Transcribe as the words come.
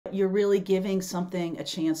you're really giving something a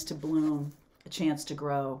chance to bloom, a chance to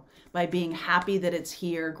grow by being happy that it's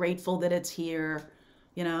here, grateful that it's here,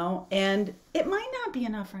 you know, and it might not be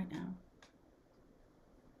enough right now,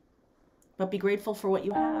 but be grateful for what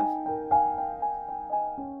you have.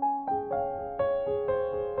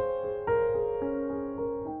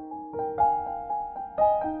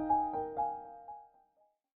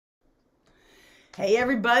 Hey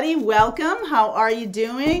everybody, welcome. How are you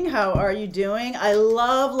doing? How are you doing? I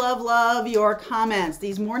love, love, love your comments.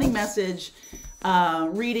 These morning message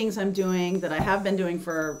readings I'm doing that I have been doing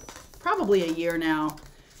for probably a year now.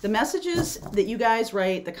 The messages that you guys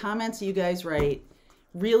write, the comments you guys write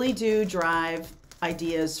really do drive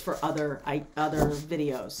ideas for other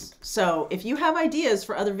videos. So if you have ideas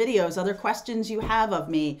for other videos, other questions you have of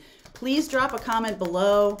me, please drop a comment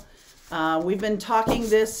below. We've been talking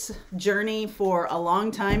this journey for a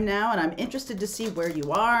long time now, and I'm interested to see where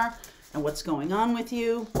you are and what's going on with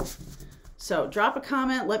you. So drop a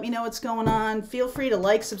comment, let me know what's going on. Feel free to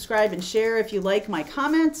like, subscribe, and share if you like my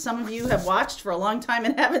comments. Some of you have watched for a long time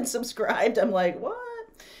and haven't subscribed. I'm like, what?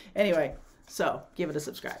 Anyway, so give it a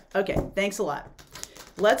subscribe. Okay, thanks a lot.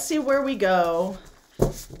 Let's see where we go.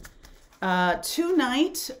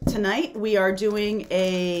 Tonight we are doing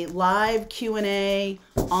a live Q&A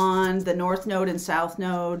on the North Node and South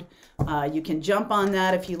Node. You can jump on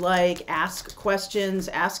that if you like, ask questions,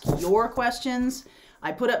 ask your questions.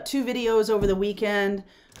 I put up 2 videos over the weekend.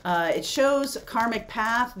 It shows karmic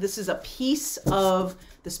path. This is a piece of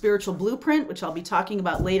the spiritual blueprint, which I'll be talking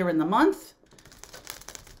about later in the month.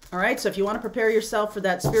 All right, so if you want to prepare yourself for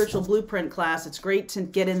that spiritual blueprint class, it's great to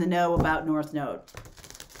get in the know about North Node.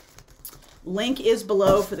 Link is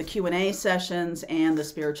below for the Q&A sessions and the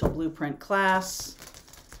spiritual blueprint class.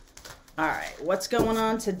 All right, what's going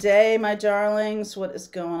on today, my darlings? What is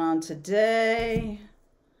going on today?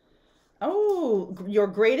 Oh, your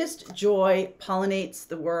greatest joy pollinates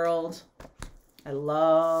the world. I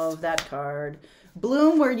love that card.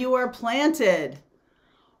 Bloom where you are planted.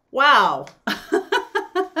 Wow.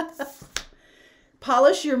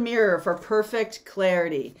 Polish your mirror for perfect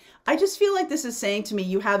clarity. I just feel like this is saying to me,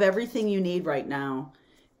 you have everything you need right now.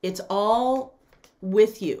 It's all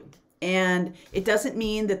with you. And it doesn't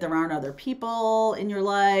mean that there aren't other people in your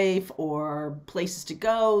life or places to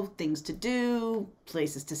go, things to do,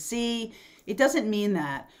 places to see. It doesn't mean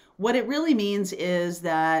that. What it really means is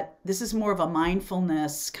that this is more of a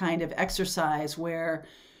mindfulness kind of exercise where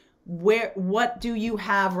what do you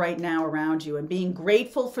have right now around you, and being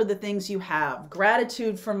grateful for the things you have.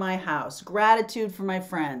 Gratitude for my house, gratitude for my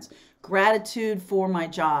friends, gratitude for my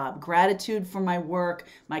job, gratitude for my work,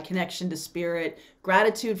 my connection to spirit,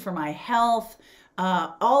 gratitude for my health.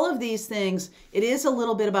 All of these things, it is a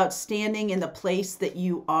little bit about standing in the place that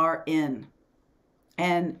you are in.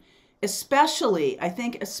 And especially, I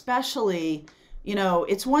think especially, you know,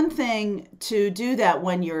 it's one thing to do that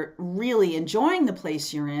when you're really enjoying the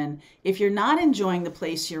place you're in. If you're not enjoying the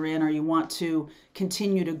place you're in, or you want to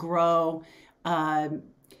continue to grow,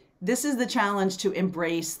 this is the challenge, to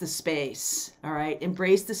embrace the space, all right?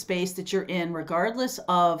 Embrace the space that you're in, regardless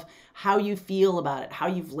of how you feel about it, how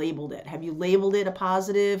you've labeled it. Have you labeled it a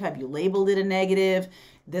positive? Have you labeled it a negative?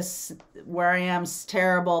 This, where I am, is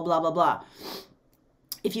terrible, blah, blah, blah.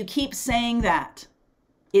 If you keep saying that,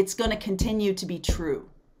 it's going to continue to be true.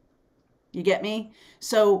 You get me?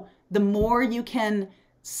 So the more you can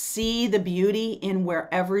see the beauty in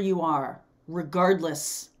wherever you are,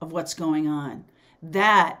 regardless of what's going on,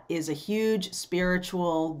 that is a huge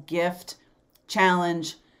spiritual gift,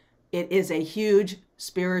 challenge. It is a huge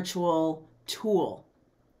spiritual tool.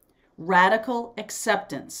 Radical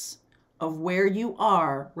acceptance of where you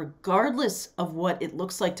are, regardless of what it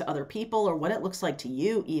looks like to other people or what it looks like to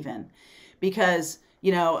you even. Because,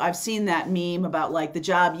 you know, I've seen that meme about like the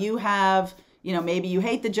job you have, you know, maybe you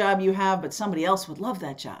hate the job you have, but somebody else would love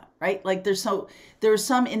that job, right? Like there's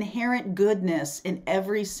some inherent goodness in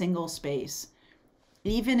every single space,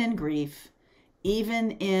 even in grief,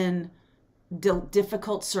 even in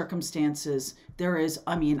difficult circumstances. There is,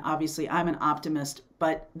 I mean, obviously I'm an optimist,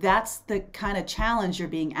 but that's the kind of challenge you're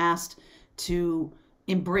being asked to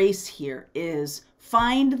embrace here, is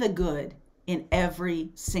find the good in every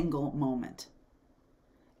single moment.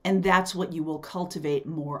 And that's what you will cultivate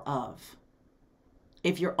more of.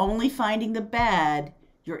 If you're only finding the bad,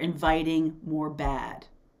 you're inviting more bad.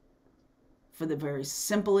 For the very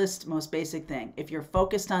simplest, most basic thing. If you're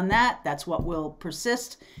focused on that, that's what will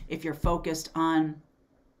persist. If you're focused on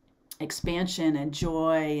expansion and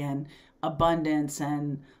joy and abundance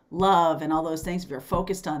and love and all those things, if you're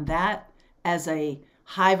focused on that as a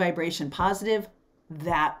high vibration positive,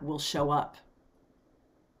 that will show up.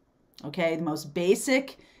 Okay, the most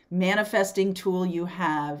basic manifesting tool you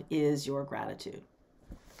have is your gratitude.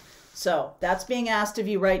 So that's being asked of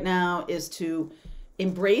you right now, is to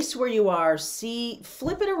embrace where you are,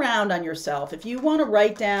 flip it around on yourself. If you want to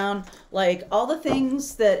write down like all the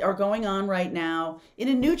things that are going on right now in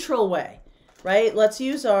a neutral way, right? Let's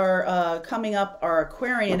use our coming up, our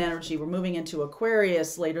Aquarian energy. We're moving into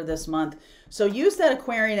Aquarius later this month. So use that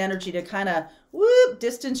Aquarian energy to kind of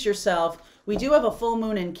distance yourself. We do have a full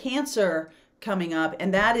moon in Cancer coming up,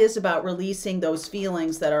 and that is about releasing those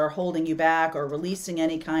feelings that are holding you back, or releasing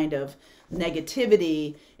any kind of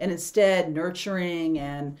negativity, and instead nurturing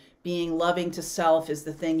and being loving to self is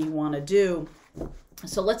the thing you want to do.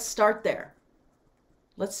 So let's start there.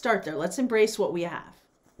 Let's start there. Let's embrace what we have.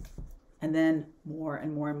 And then more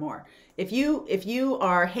and more and more. If you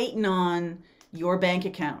are hating on your bank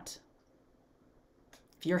account,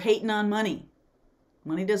 if you're hating on money,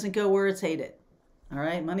 money doesn't go where it's hated. All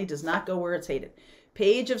right? Money does not go where it's hated.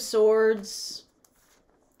 Page of Swords,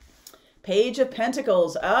 Page of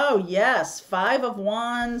Pentacles. Oh, yes. 5 of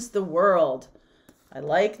Wands, the World. I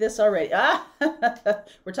like this already.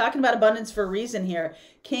 We're talking about abundance for a reason here.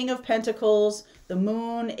 King of Pentacles, the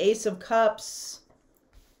Moon, Ace of Cups.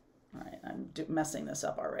 All right, I'm messing this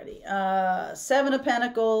up already. 7 of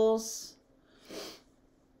Pentacles.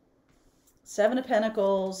 7 of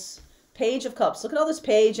Pentacles. Page of Cups. Look at all this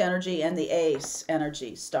page energy and the ace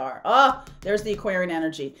energy, star. There's the Aquarian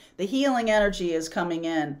energy. The healing energy is coming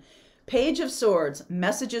in. Page of Swords,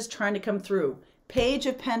 messages trying to come through. Page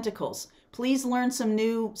of Pentacles, please learn some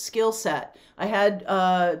new skill set. I had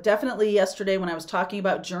definitely yesterday when I was talking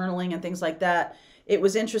about journaling and things like that, it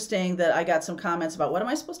was interesting that I got some comments about, what am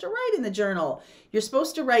I supposed to write in the journal? You're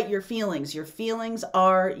supposed to write your feelings. Your feelings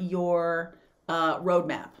are your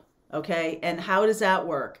roadmap, okay? And how does that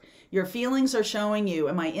work? Your feelings are showing you,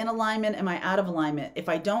 am I in alignment? Am I out of alignment? If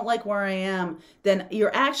I don't like where I am, then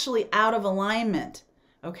you're actually out of alignment.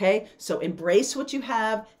 Okay, so embrace what you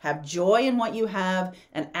have joy in what you have,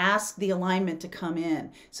 and ask the alignment to come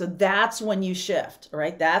in. So that's when you shift, all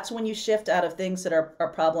right? That's when you shift out of things that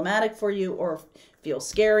are problematic for you, or feel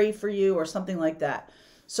scary for you, or something like that.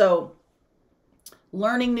 So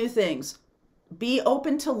learning new things. Be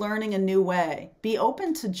open to learning a new way. Be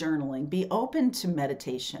open to journaling. Be open to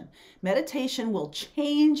meditation. Meditation will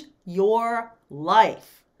change your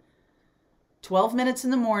life. 12 minutes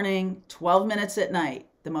in the morning, 12 minutes at night.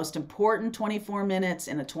 The most important 24 minutes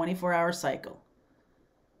in a 24-hour cycle.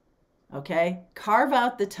 Okay? Carve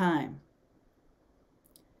out the time.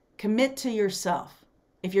 Commit to yourself.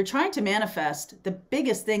 If you're trying to manifest, the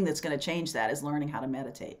biggest thing that's going to change that is learning how to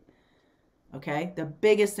meditate. Okay? The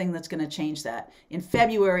biggest thing that's going to change that. In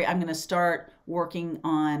February, I'm going to start working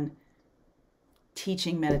on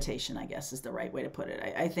teaching meditation, I guess is the right way to put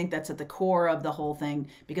it. I think that's at the core of the whole thing,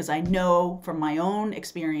 because I know from my own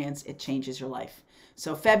experience, it changes your life.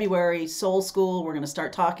 So February, Soul School, we're going to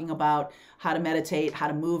start talking about how to meditate, how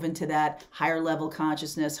to move into that higher level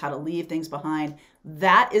consciousness, how to leave things behind.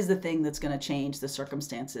 That is the thing that's going to change the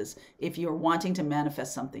circumstances if you're wanting to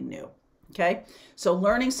manifest something new. Okay? So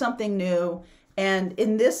learning something new. And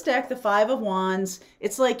in this deck, the 5 of Wands,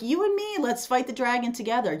 it's like you and me, let's fight the dragon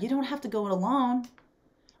together. You don't have to go it alone.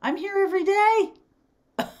 I'm here every day.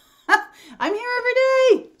 I'm here every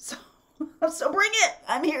day. So bring it.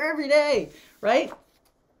 I'm here every day, right?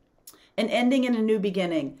 An ending and a new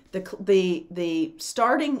beginning. The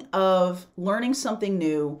starting of learning something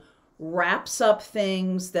new wraps up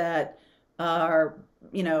things that are,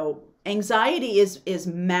 anxiety is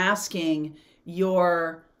masking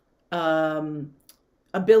your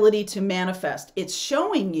ability to manifest. It's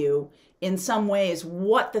showing you in some ways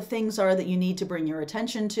what the things are that you need to bring your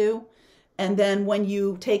attention to. And then when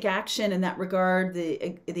you take action in that regard,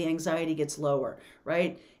 the anxiety gets lower,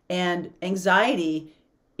 right? And anxiety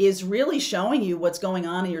is really showing you what's going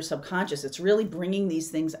on in your subconscious. It's really bringing these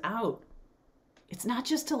things out. It's not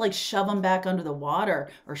just to like shove them back under the water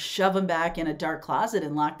or shove them back in a dark closet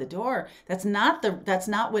and lock the door. That's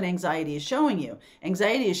not what anxiety is showing you.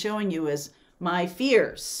 Anxiety is showing you is my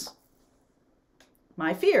fears.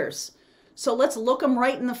 My fears. So let's look them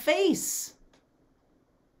right in the face.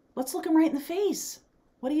 Let's look them right in the face.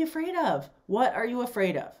 What are you afraid of? What are you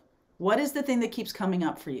afraid of? What is the thing that keeps coming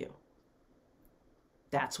up for you?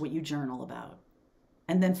 That's what you journal about.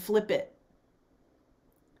 And then flip it.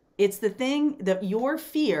 It's the thing that your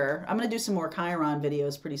fear, I'm going to do some more Chiron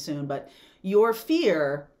videos pretty soon, but your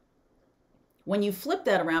fear, when you flip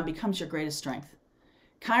that around, becomes your greatest strength.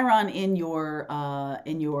 Chiron in your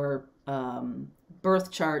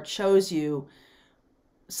birth chart shows you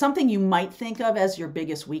something you might think of as your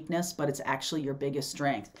biggest weakness, but it's actually your biggest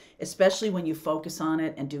strength, especially when you focus on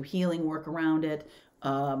it and do healing work around it,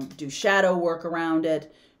 do shadow work around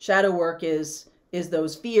it. Shadow work is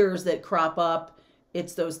those fears that crop up.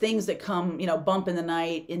 It's those things that come, bump in the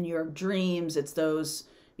night in your dreams. It's those,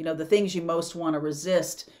 the things you most want to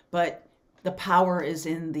resist. But the power is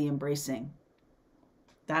in the embracing.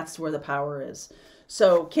 That's where the power is.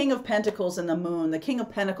 So King of Pentacles and the Moon, the King of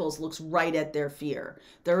Pentacles looks right at their fear.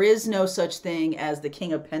 There is no such thing as the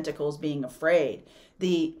King of Pentacles being afraid.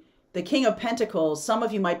 The King of Pentacles, some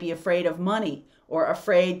of you might be afraid of money, or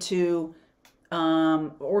afraid to,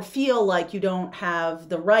 or feel like you don't have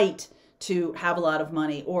the right to have a lot of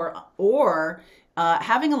money, or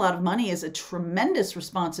having a lot of money is a tremendous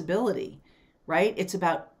responsibility, right? It's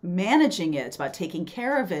about managing it. It's about taking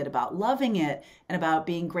care of it, about loving it, and about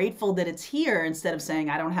being grateful that it's here. Instead of saying,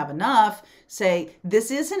 I don't have enough, say,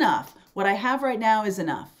 this is enough. What I have right now is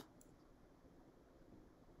enough.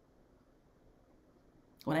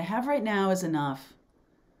 What I have right now is enough,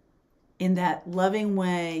 in that loving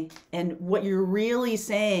way. And what you're really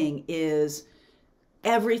saying is,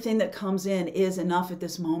 everything that comes in is enough at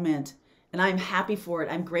this moment. And I'm happy for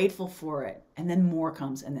it. I'm grateful for it. And then more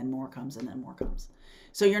comes, and then more comes, and then more comes.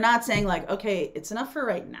 So you're not saying like, okay, it's enough for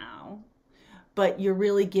right now, but you're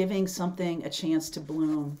really giving something a chance to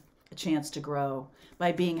bloom, a chance to grow,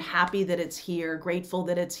 by being happy that it's here, grateful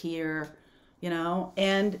that it's here,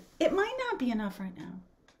 and it might not be enough right now,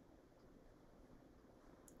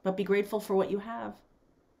 but be grateful for what you have.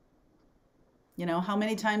 How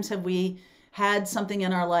many times have we had something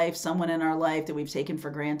in our life, someone in our life that we've taken for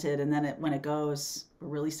granted, and then when it goes, we're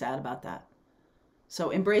really sad about that. So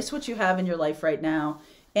embrace what you have in your life right now,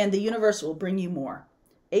 and the universe will bring you more.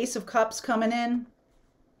 Ace of Cups coming in.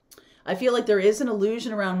 I feel like there is an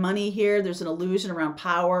illusion around money here. There's an illusion around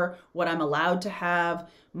power, what I'm allowed to have.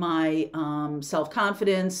 My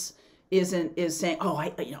self-confidence is saying, oh,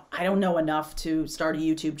 I don't know enough to start a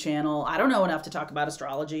YouTube channel. I don't know enough to talk about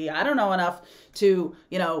astrology. I don't know enough to,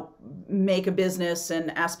 make a business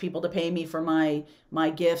and ask people to pay me for my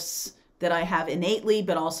gifts that I have innately,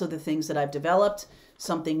 but also the things that I've developed.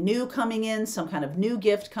 Something new coming in, some kind of new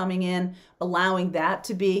gift coming in, allowing that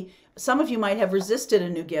to be. Some of you might have resisted a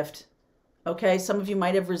new gift. Okay, some of you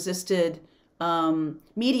might have resisted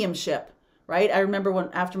mediumship, right? I remember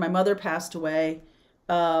after my mother passed away,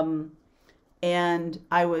 and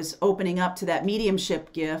I was opening up to that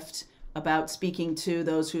mediumship gift about speaking to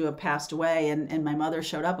those who have passed away. And my mother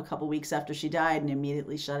showed up a couple weeks after she died and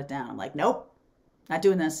immediately shut it down. I'm like, nope, not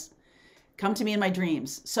doing this. Come to me in my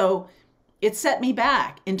dreams. So it set me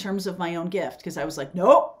back in terms of my own gift, because I was like,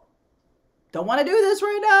 nope, don't want to do this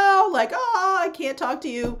right now. Like, oh, I can't talk to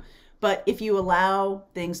you. But if you allow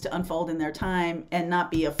things to unfold in their time and not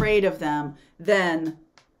be afraid of them, then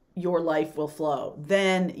your life will flow.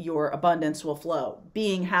 Then your abundance will flow.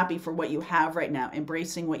 Being happy for what you have right now,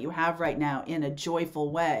 embracing what you have right now in a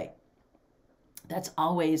joyful way. That's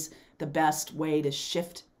always the best way to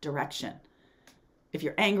shift direction. If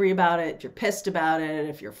you're angry about it, if you're pissed about it,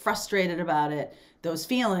 if you're frustrated about it, those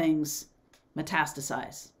feelings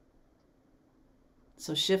metastasize.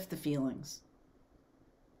 So shift the feelings.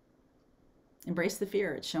 Embrace the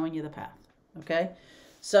fear. It's showing you the path. Okay?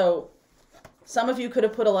 So some of you could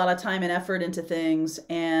have put a lot of time and effort into things,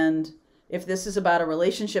 and if this is about a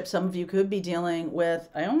relationship, some of you could be dealing with,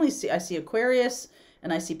 I see Aquarius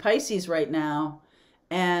and I see Pisces right now,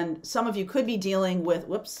 and some of you could be dealing with,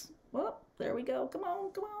 there we go. Come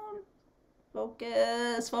on.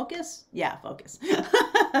 Focus. Yeah, focus.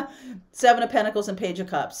 Seven of Pentacles and Page of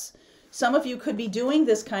Cups. Some of you could be doing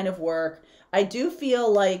this kind of work. I do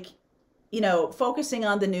feel like, focusing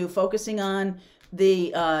on the new, focusing on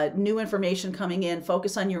the new information coming in,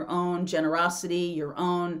 focus on your own generosity, your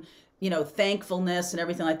own, thankfulness and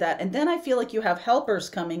everything like that. And then I feel like you have helpers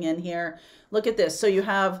coming in here. Look at this. So you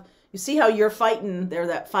see how you're fighting there,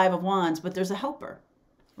 that Five of Wands, but there's a helper,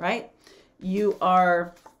 right? You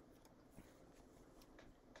are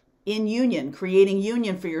in union, creating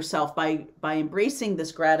union for yourself by embracing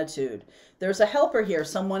this gratitude. There's a helper here.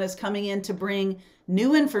 Someone is coming in to bring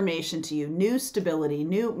new information to you, new stability,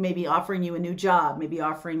 maybe offering you a new job, maybe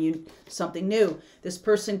offering you something new. This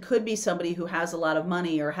person could be somebody who has a lot of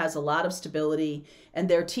money or has a lot of stability, and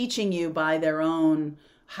they're teaching you by their own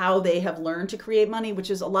how they have learned to create money, which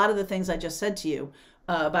is a lot of the things I just said to you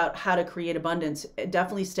about how to create abundance. It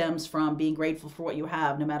definitely stems from being grateful for what you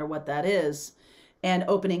have, no matter what that is, and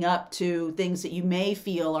opening up to things that you may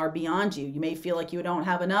feel are beyond you. You may feel like you don't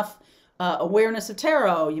have enough awareness of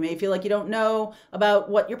tarot. You may feel like you don't know about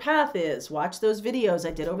what your path is. Watch those videos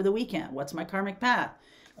I did over the weekend. What's my karmic path?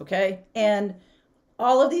 Okay. And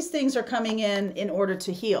all of these things are coming in order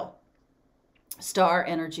to heal. Star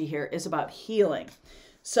energy here is about healing.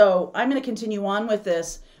 So I'm going to continue on with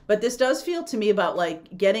this, but this does feel to me about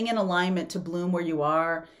like getting in alignment to bloom where you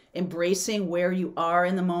are, embracing where you are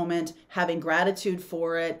in the moment, having gratitude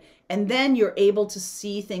for it, and then you're able to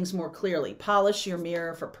see things more clearly. Polish your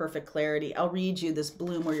mirror for perfect clarity. I'll read you this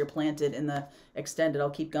bloom where you're planted in the extended. I'll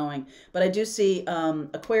keep going. But I do see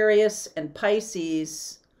Aquarius and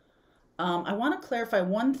Pisces. I want to clarify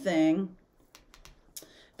one thing.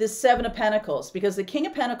 This Seven of Pentacles, because the King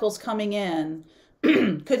of Pentacles coming in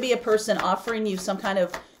could be a person offering you some kind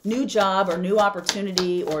of new job or new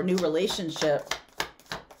opportunity or new relationship.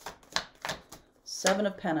 Seven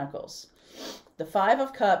of Pentacles. The Five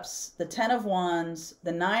of Cups, the Ten of Wands,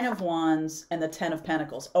 the Nine of Wands, and the Ten of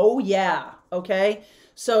Pentacles. Oh, yeah. Okay.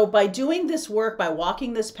 So by doing this work, by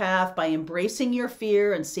walking this path, by embracing your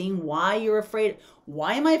fear and seeing why you're afraid.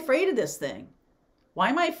 Why am I afraid of this thing? Why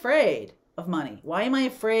am I afraid of money? Why am I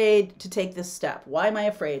afraid to take this step? Why am I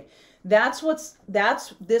afraid? That's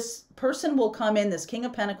this person will come in, this King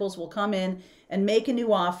of Pentacles will come in and make a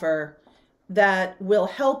new offer that will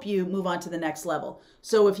help you move on to the next level.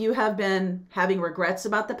 So if you have been having regrets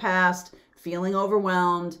about the past, feeling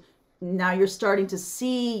overwhelmed, now you're starting to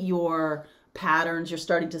see your patterns, you're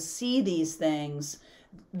starting to see these things.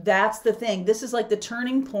 That's the thing. This is like the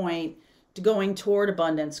turning point to going toward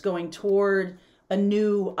abundance, going toward a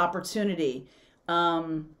new opportunity.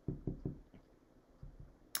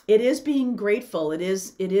 It is being grateful. It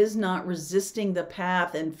is not resisting the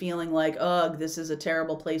path and feeling like, ugh, this is a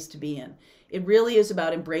terrible place to be in. It really is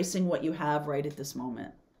about embracing what you have right at this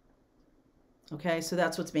moment. Okay, so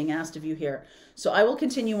that's what's being asked of you here. So I will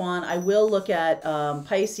continue on. I will look at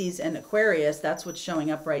Pisces and Aquarius. That's what's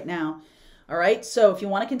showing up right now. All right, so if you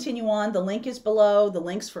want to continue on, the link is below. The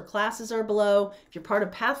links for classes are below. If you're part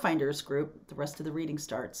of Pathfinder's group, the rest of the reading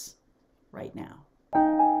starts right now.